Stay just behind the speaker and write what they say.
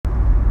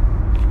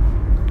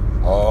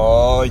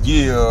Oh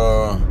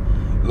yeah,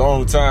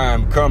 long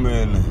time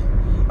coming.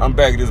 I'm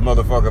back at this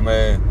motherfucker,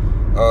 man.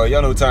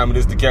 Y'all know what time it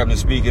is, the captain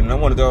speaking, and I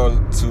wanted y'all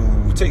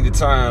to take the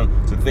time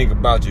to think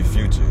about your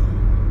future.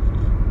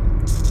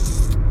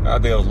 I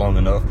think that was long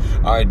enough.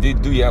 Alright,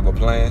 do you have a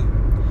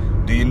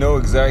plan? Do you know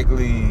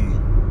exactly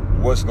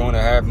what's going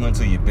to happen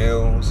to your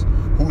bills?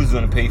 Who's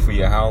going to pay for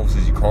your house?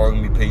 Is your car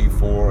going to be paid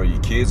for? Are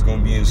your kids going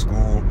to be in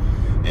school?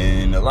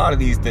 And a lot of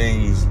these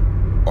things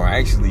are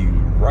actually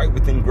right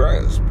within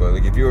grasp. But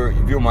like if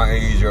you're my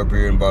age, you're up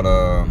here in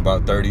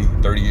about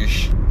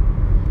 30-ish.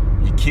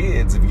 Your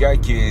kids, if you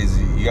got kids,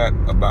 you got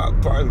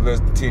about probably less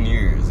than 10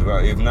 years,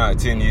 if not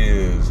 10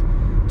 years,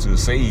 to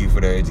save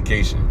for their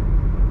education.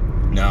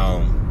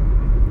 Now,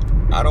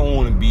 I don't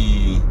want to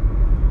be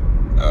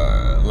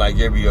like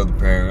every other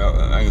parent.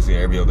 I can say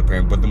every other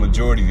parent, but the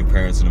majority of the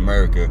parents in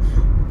America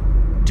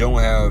don't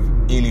have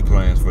any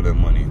plans for their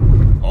money.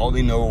 All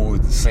they know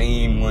is the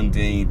same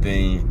mundane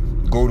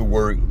thing: go to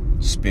work,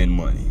 spend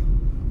money,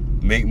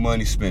 make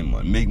money, spend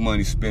money, make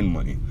money, spend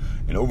money.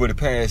 And over the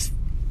past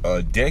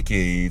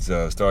decades,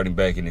 starting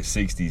back in the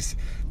 60s,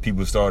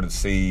 people started to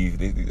save.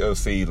 They'll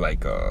save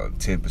like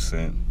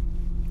 10%.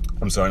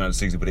 I'm sorry, not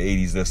the 60s, but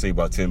the 80s, they'll save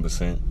about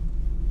 10%.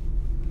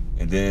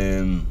 And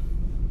then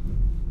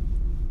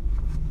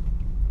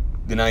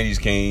the 90s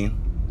came,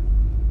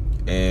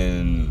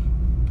 and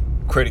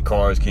credit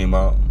cards came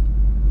out.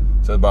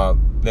 So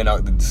then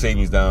the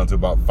savings down to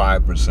about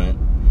 5%.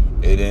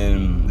 And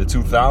then the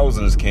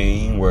 2000s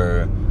came,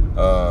 where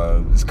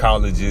it's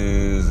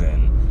colleges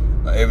and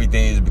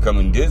everything is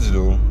becoming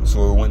digital,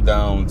 so it went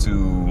down to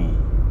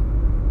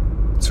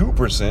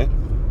 2%,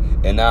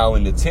 and now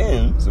in the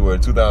 10s, where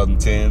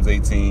 2010s,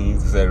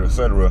 18s,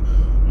 etc.,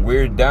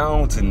 we're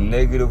down to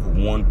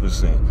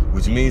 -1%,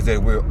 which means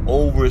that we're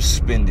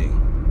overspending.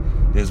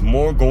 There's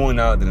more going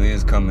out than there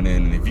is coming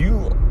in, and if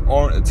you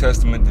aren't a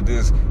testament to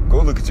this,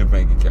 go look at your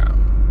bank account.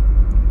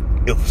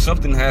 If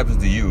something happens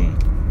to you,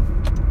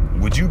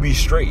 would you be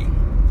straight?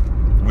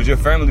 Would your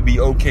family be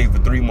okay for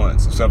 3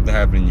 months if something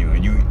happened to you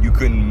and you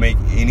couldn't make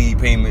any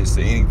payments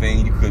to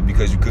anything you could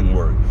because you couldn't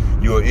work?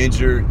 You were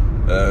injured,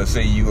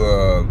 say you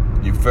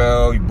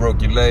fell, you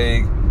broke your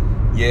leg.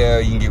 Yeah,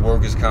 you can get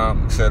workers'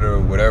 comp, etc.,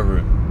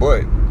 whatever.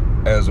 But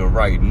as of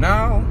right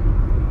now,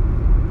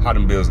 how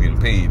them bills getting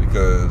paid?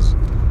 Because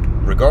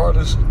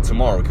regardless,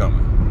 tomorrow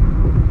coming.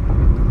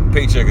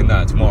 Paycheck or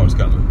not, tomorrow's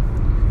coming.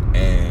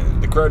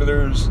 And the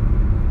creditors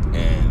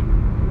and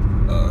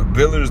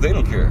billers, they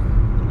don't care.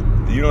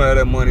 You don't have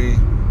that money,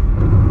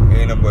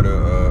 ain't nothing but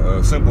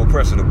a simple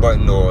press of the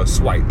button or a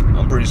swipe.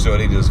 I'm pretty sure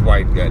they just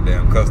swipe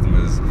goddamn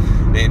customers.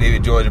 They the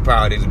Georgia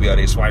Power, they just be out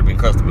there swiping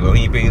customers. Oh,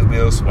 he ain't pay his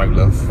bill, swipe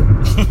left.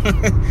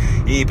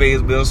 He ain't pay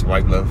his bill,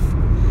 swipe left.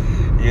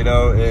 You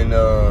know, and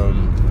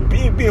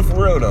being for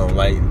real though,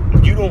 like,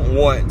 you don't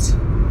want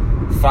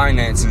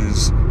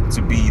finances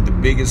to be the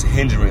biggest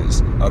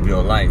hindrance of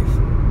your life.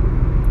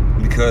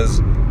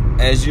 Because,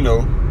 as you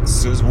know,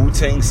 since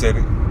Wu-Tang said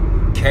it,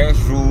 cash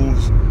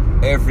rules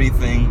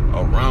everything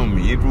around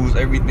me. It rules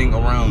everything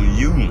around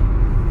you.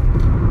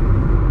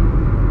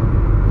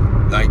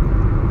 Like,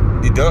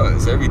 it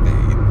does everything.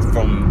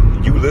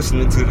 From you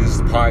listening to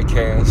this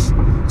podcast,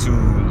 to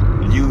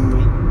you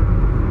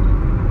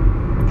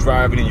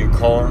driving in your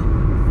car,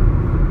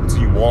 to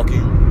you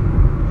walking.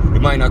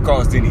 It might not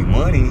cost any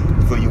money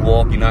for you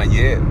walking, not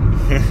yet.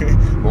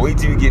 But wait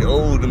till you get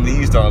old, the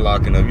knees start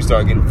locking up. You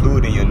start getting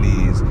fluid in your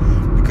knees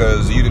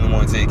because you didn't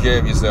want to take care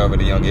of yourself at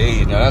a young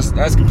age. Now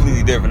that's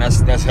completely different.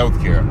 That's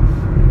healthcare.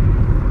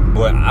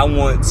 But I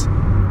want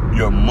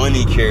your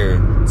money care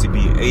to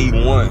be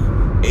A1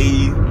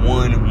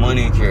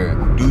 money care.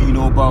 Do you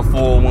know about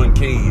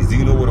 401ks? Do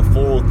you know what a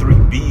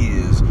 403b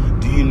is?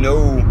 Do you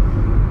know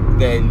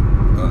that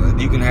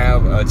you can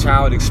have a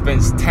child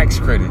expense tax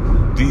credit?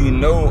 Do you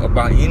know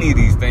about any of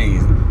these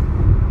things?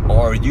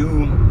 Are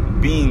you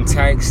being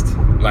taxed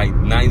like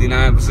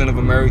 99% of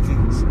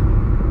Americans,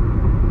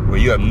 where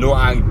you have no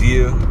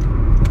idea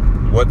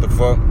what the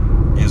fuck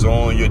is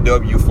on your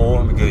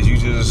W-4 because you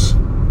just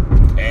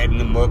adding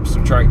them up,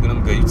 subtracting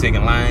them, because you're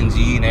taking line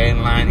G and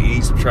adding line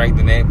E,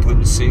 subtracting that,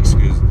 putting 6,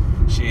 because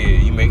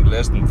shit, you make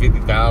less than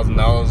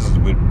 $50,000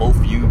 with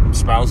both you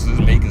spouses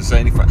making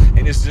 75,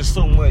 and it's just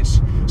so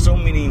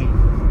many,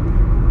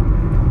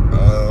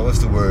 what's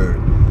the word?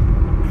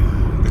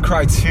 The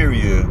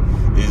criteria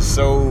is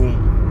so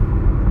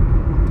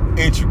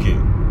intricate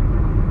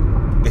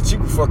that you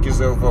can fuck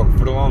yourself up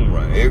for the long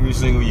run every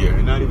single year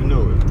and not even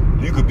know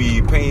it. You could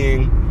be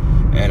paying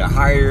at a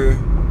higher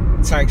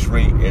tax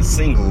rate as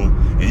single,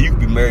 and you could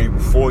be married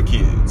with 4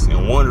 kids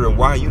and wondering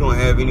why you don't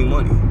have any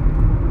money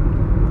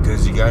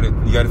because you got it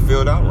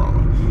filled out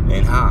wrong.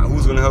 And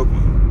who's gonna help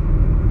you?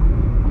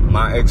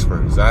 My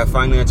experts. I have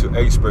financial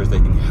experts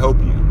that can help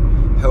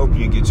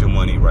you get your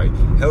money right,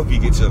 help you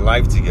get your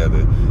life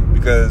together.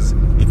 Because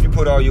if you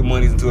put all your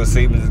money into a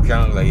savings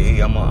account, like,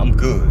 hey, I'm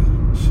good,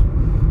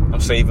 I'm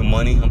saving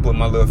money, I'm putting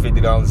my little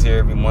 $50 here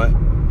every month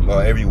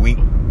or every week,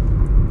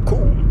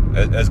 cool,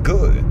 that's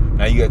good.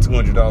 Now you got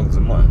 $200 a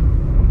month.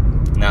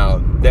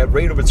 Now that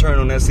rate of return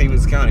on that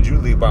savings account is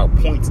usually about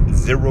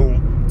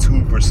 0.0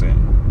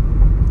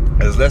 2%.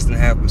 That's less than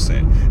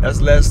 0.5%.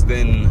 That's less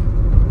than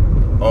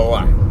a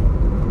lot.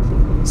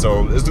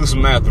 So let's do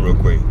some math real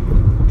quick.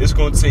 It's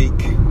going to take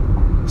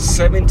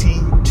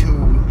 72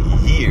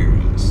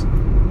 years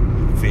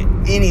for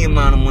any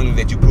amount of money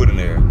that you put in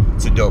there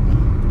to double.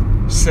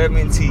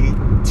 72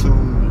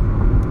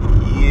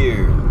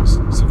 years.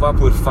 So if I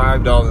put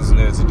 $5 in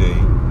there today,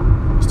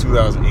 it's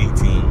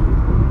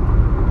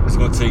 2018. It's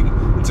going to take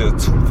until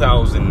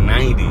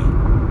 2090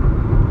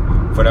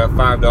 for that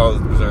 $5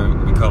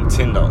 to become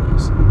 $10.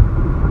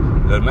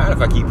 Doesn't matter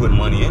if I keep putting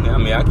money in there. I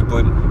mean, I could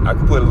put a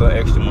little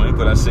extra money,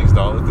 put out $6,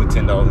 put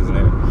 $10 in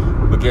there.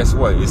 But guess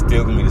what? It's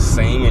still gonna be the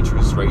same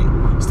interest rate,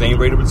 same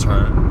rate of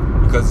return,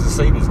 because it's a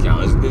savings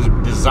account. It's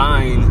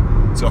designed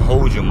to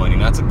hold your money,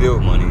 not to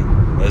build money.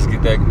 Let's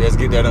get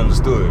that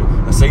understood.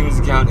 A savings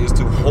account is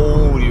to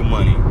hold your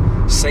money,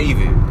 save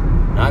it,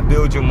 not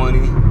build your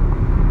money,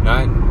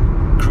 not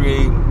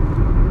create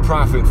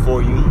profit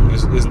for you.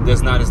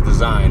 That's not its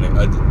design.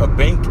 A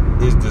bank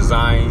is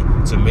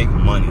designed to make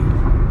money.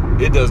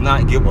 It does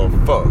not give a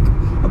fuck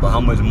about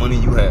how much money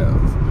you have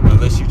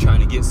unless you're trying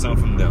to get some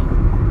from them.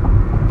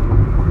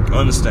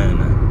 Understand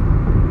that.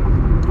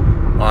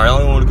 Alright, I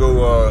don't want to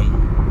go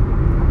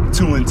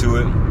too into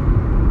it,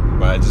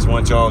 but I just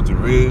want y'all to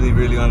really,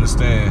 really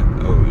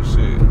understand. Oh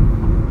shit.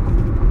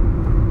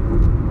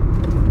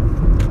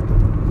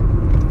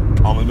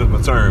 I almost missed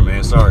my turn,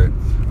 man. Sorry.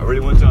 I really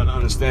want y'all to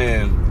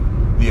understand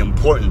the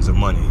importance of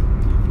money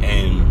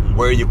and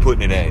where you're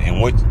putting it at and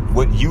what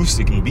use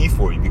it can be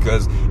for you.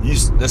 Because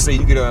let's say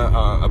you get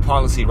a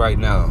policy right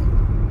now.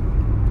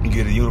 You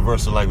get a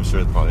universal life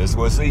insurance policy.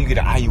 Well, say you get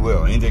an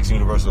IUL, Index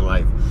Universal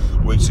Life,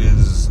 which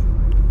is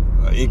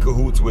in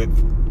cahoots with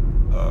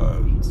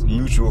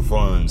mutual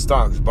funds,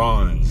 stocks,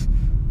 bonds,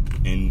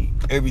 and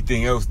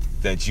everything else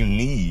that you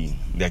need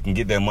that can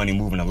get that money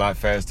moving a lot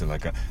faster.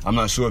 Like I'm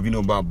not sure if you know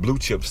about blue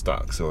chip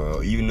stocks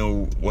or even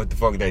know what the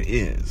fuck that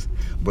is,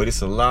 but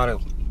it's a lot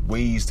of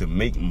ways to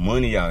make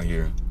money out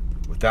here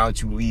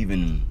without you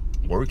even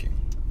working.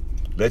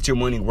 Let your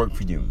money work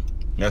for you.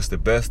 That's the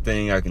best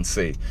thing I can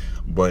say.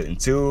 But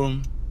until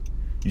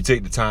you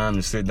take the time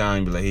to sit down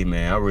and be like, hey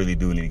man, I really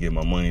do need to get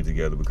my money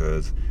together,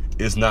 because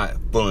it's not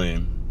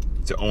fun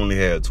to only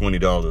have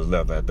 $20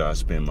 left after I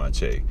spend my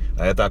check.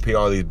 After I pay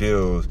all these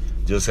bills,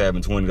 just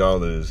having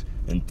 $20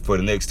 and for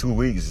the next 2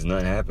 weeks is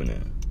not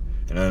happening.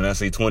 And when I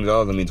say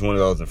 $20, I mean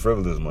 $20 in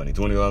frivolous money,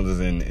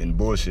 $20 in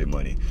bullshit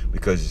money,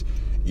 because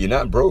you're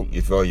not broke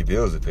if all your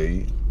bills are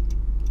paid.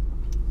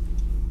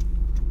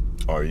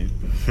 Are you?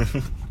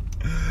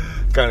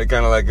 kind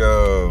of like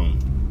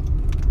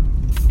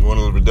one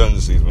of the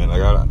redundancies, man.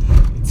 Like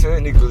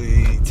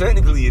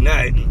technically you're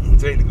not.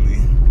 Technically.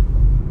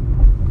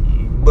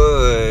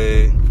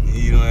 But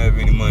you don't have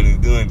any money to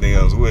do anything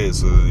else with,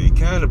 so you're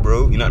kind of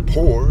broke. You're not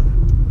poor.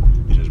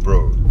 You're just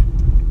broke.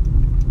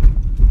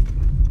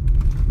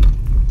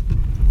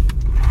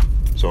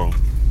 So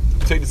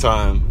take the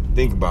time,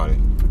 think about it.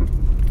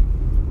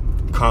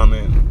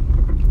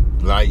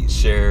 Comment, like,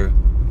 share.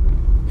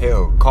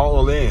 Hell,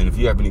 call in if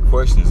you have any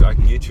questions. I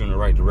can get you in the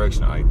right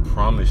direction. I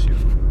promise you.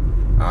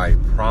 I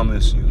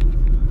promise you.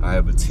 I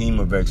have a team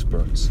of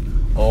experts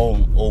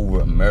all over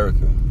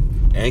America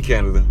and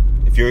Canada.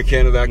 If you're in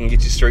Canada, I can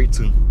get you straight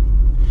to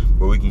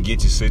where we can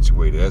get you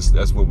situated.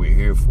 That's what we're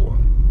here for.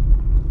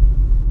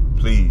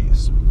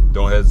 Please,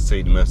 don't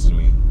hesitate to message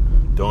me.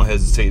 Don't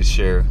hesitate to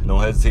share.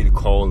 Don't hesitate to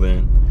call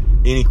in.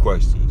 Any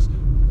questions.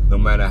 No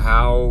matter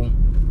how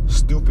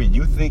stupid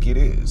you think it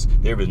is,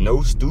 there is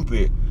no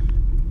stupid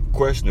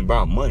question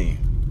about money,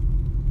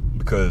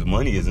 because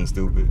money isn't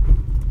stupid,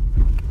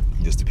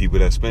 just the people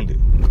that spend it.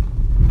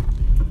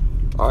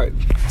 All right,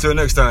 till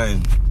next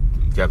time,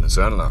 Captain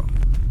signing out.